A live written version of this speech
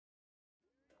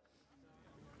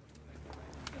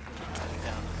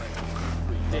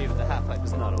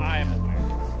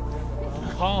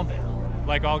calm down.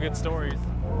 Like all good stories,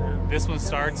 this one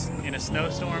starts in a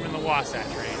snowstorm in the Wasatch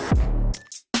Range.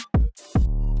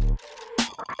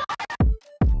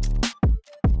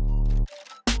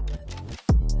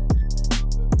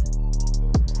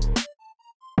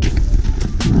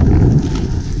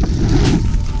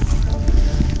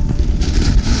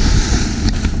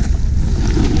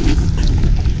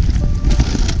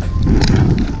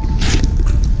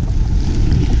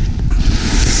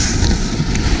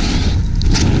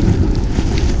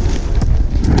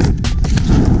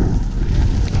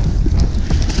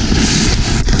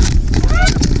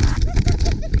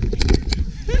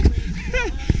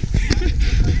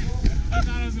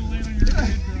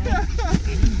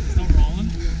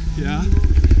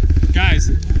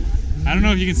 I don't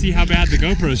know if you can see how bad the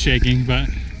GoPro's shaking, but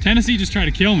Tennessee just tried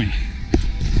to kill me.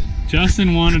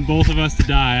 Justin wanted both of us to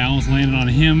die. I almost landed on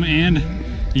him and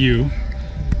you.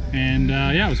 And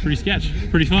yeah, it was pretty sketch,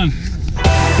 pretty fun.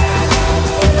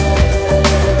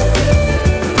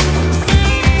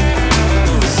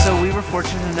 So we were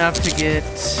fortunate enough to get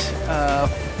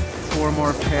 4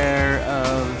 more pair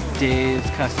of Dave's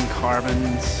custom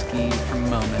carbon skis from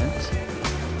Moment.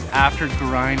 After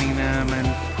grinding them and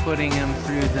putting them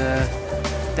through the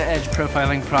edge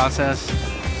profiling process,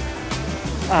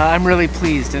 I'm really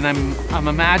pleased, and I'm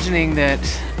imagining that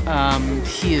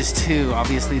he is too.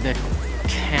 Obviously, the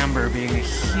camber being a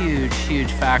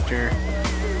huge factor.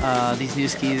 These new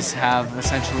skis have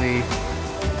essentially,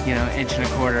 you know,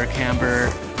 1.25 inch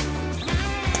camber.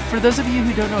 For those of you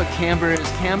who don't know what camber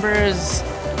is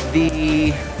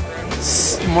the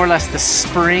more or less the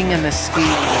spring in the ski.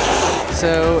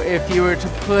 So if you were to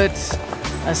put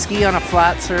a ski on a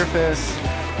flat surface,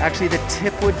 actually the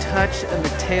tip would touch and the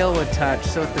tail would touch.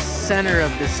 So at the center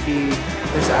of the ski,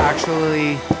 there's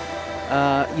actually,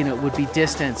 you know, would be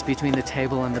distance between the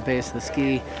table and the base of the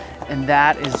ski. And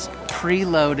that is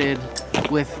preloaded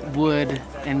with wood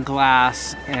and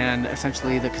glass and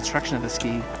essentially the construction of the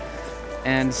ski.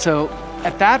 And so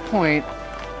at that point,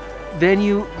 then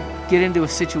you get into a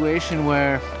situation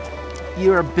where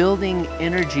you are building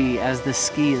energy as the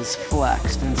ski is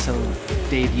flexed, and so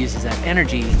Dave uses that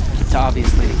energy to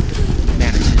obviously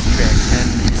manage his trick and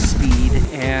his speed,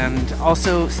 and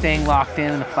also staying locked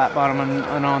in the flat bottom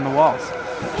and on the walls.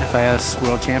 FIS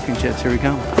World Championships, here we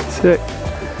go. Sick.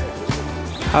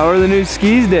 How are the new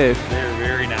skis, Dave? They're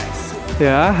very nice.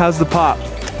 Yeah, how's the pop?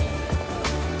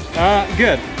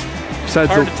 Good. Besides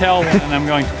hard to tell when I'm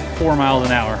going 4 miles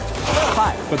an hour.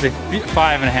 5. But they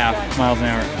 5.5 miles an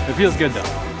hour. It feels good though.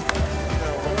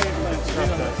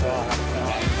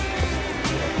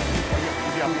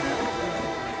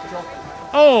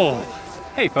 Oh,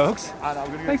 hey folks.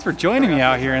 Thanks for joining me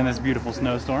out here in this beautiful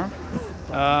snowstorm.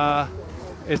 I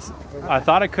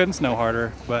thought it couldn't snow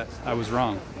harder, but I was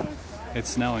wrong. It's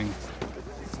snowing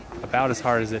about as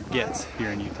hard as it gets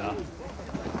here in Utah.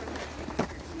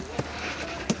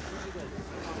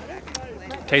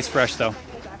 Tastes fresh though.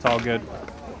 It's all good.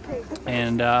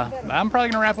 And I'm probably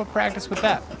gonna wrap up practice with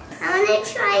that. I wanna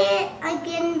try it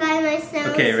again by myself.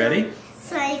 Okay, ready?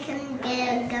 So I can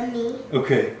get a gummy.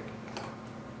 Okay.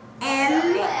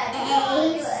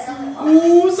 M-A-C.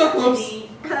 Ooh, so close.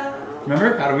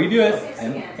 Remember, how do we do it?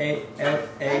 M-A-L-A-C-H-I.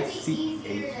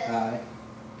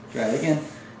 Try it again.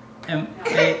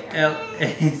 M-A-L-A-C-H-I.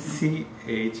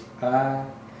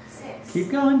 Keep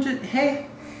going. Hey,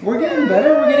 we're getting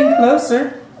better. We're getting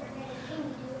closer.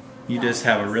 You just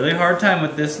have a really hard time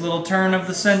with this little turn of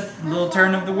the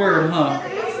word, huh?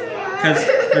 Because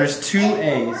there's 2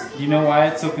 A's. Do you know why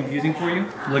it's so confusing for you?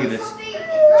 Look at this.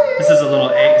 This is a little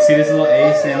A. See this little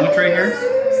A sandwich right here?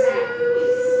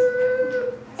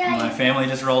 My family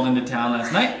just rolled into town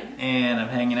last night, and I'm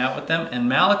hanging out with them. And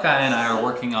Malachi and I are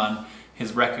working on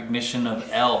his recognition of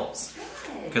L's.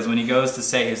 Because when he goes to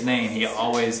say his name, he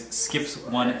always skips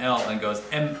 1 L and goes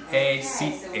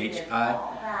M-A-C-H-I,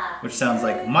 which sounds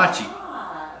like Machi.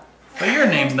 But your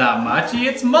name's not Machi,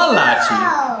 it's Malachi.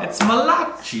 It's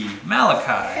Malachi,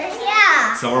 Malachi.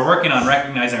 Yeah. So we're working on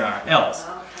recognizing our L's.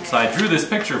 So I drew this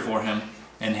picture for him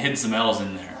and hid some L's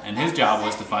in there. And his job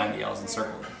was to find the L's and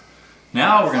circle them.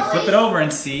 Now we're going to flip it over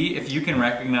and see if you can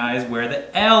recognize where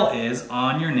the L is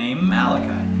on your name, Malachi.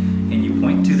 And you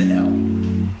point to the L.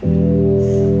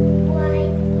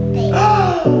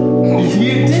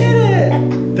 You did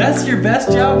it! That's your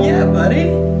best job yet, buddy.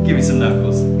 Give me some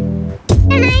knuckles.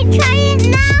 Can I try it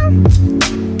now?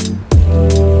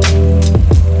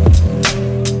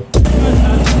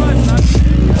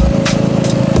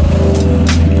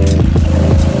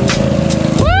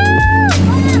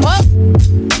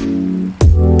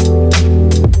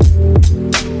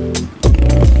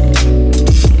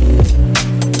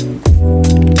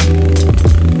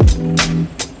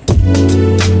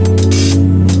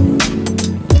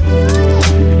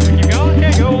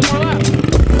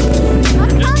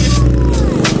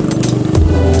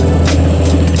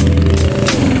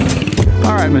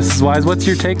 Mrs. Wise, what's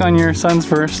your take on your son's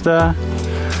first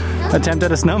attempt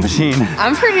at a snow machine?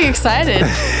 I'm pretty excited.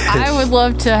 I would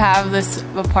love to have this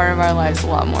a part of our lives a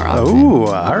lot more often. Oh,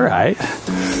 all right.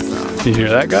 You hear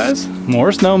that, guys?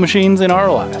 More snow machines in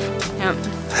our life. Yep.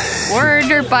 Or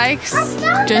dirt bikes.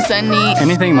 Just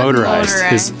anything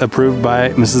motorized is approved by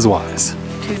Mrs. Wise.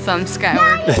 2 thumbs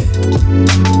skyward.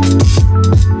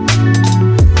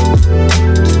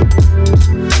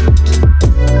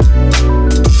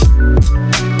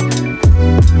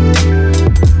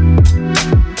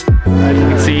 As you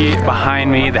can see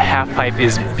behind me, the half pipe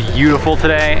is beautiful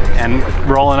today, and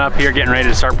rolling up here, getting ready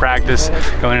to start practice,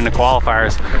 going into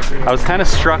qualifiers. I was kind of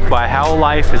struck by how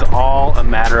life is all a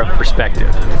matter of perspective.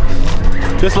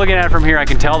 Just looking at it from here, I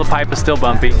can tell the pipe is still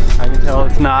bumpy. I can tell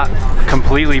it's not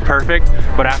completely perfect,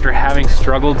 but after having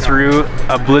struggled through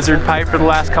a blizzard pipe for the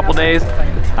last couple days,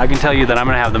 I can tell you that I'm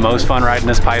gonna have the most fun riding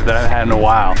this pipe that I've had in a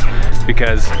while,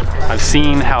 because I've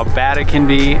seen how bad it can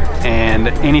be, and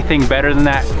anything better than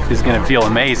that is gonna feel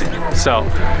amazing. So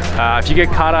if you get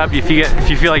caught up, if you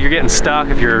feel like you're getting stuck,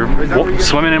 if you're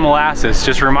swimming in molasses,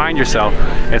 just remind yourself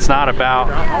it's not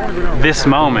about this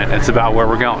moment, it's about where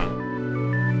we're going.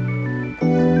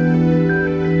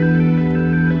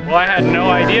 Well, I had no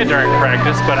idea during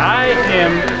practice, but I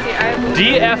am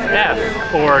DFF,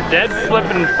 or dead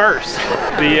flipping first.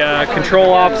 The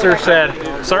control officer said,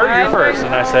 "Sir, you're first,"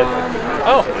 and I said,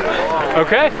 "Oh,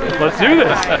 okay, let's do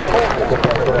this."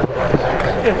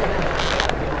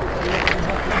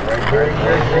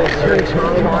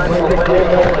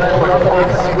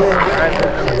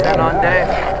 On day.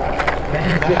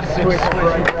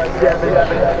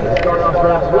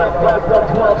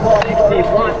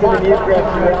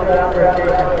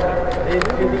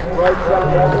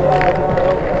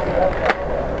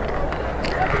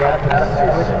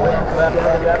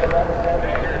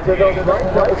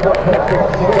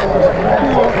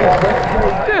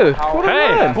 Dude, what a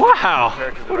run. Wow.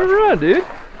 What a run, dude.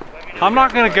 I'm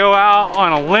not gonna go out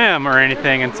on a limb or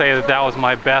anything and say that that was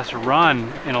my best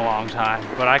run in a long time,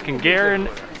 but I can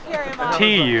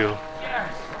guarantee you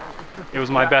it was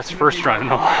my best first run in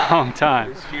a long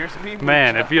time.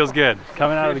 Man, it feels good.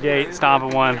 Coming out of the gate, stomping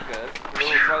one,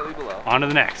 on to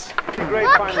the next.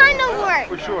 What kind of work?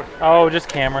 Oh, just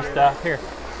camera stuff. Here,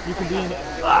 you can be in it.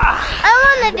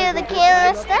 I want to do the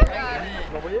camera stuff.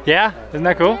 Yeah, isn't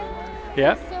that cool?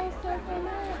 Yeah.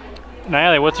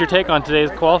 Natalie, what's your take on today's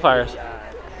qualifiers?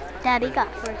 Daddy got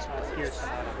first place.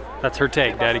 That's her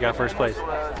take. Daddy got first place.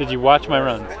 Did you watch my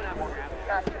runs?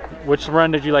 Which run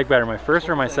did you like better, my first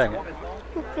or my second?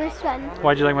 The first one.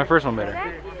 Why'd you like my first one better?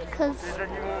 Because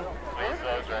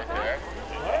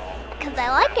I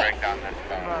like it.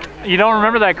 You don't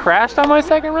remember that I crashed on my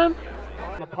second run?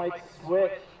 The pike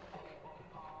switch.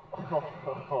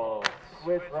 Oh,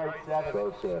 switch right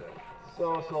 7.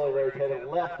 So slowly rotated.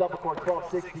 Left upper court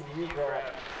 1260 to use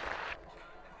that.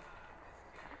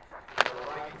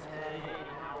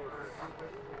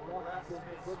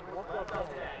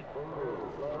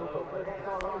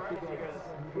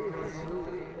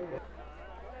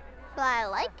 But I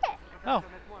like it. Oh.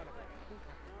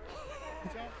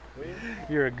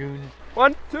 You're a goon.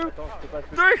 1, 2,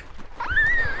 3.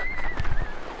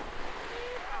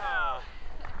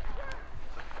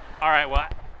 All right, well,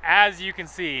 as you can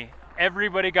see,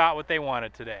 everybody got what they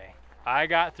wanted today. I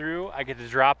got through, I get to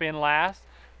drop in last.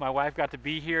 My wife got to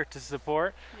be here to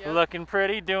support, looking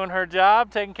pretty, doing her job,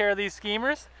 taking care of these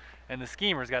schemers, and the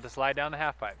schemers got to slide down the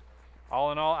half pipe.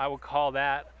 All in all, I would call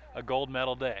that a gold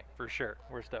medal day, for sure.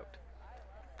 We're stoked.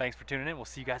 Thanks for tuning in. We'll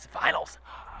see you guys at finals.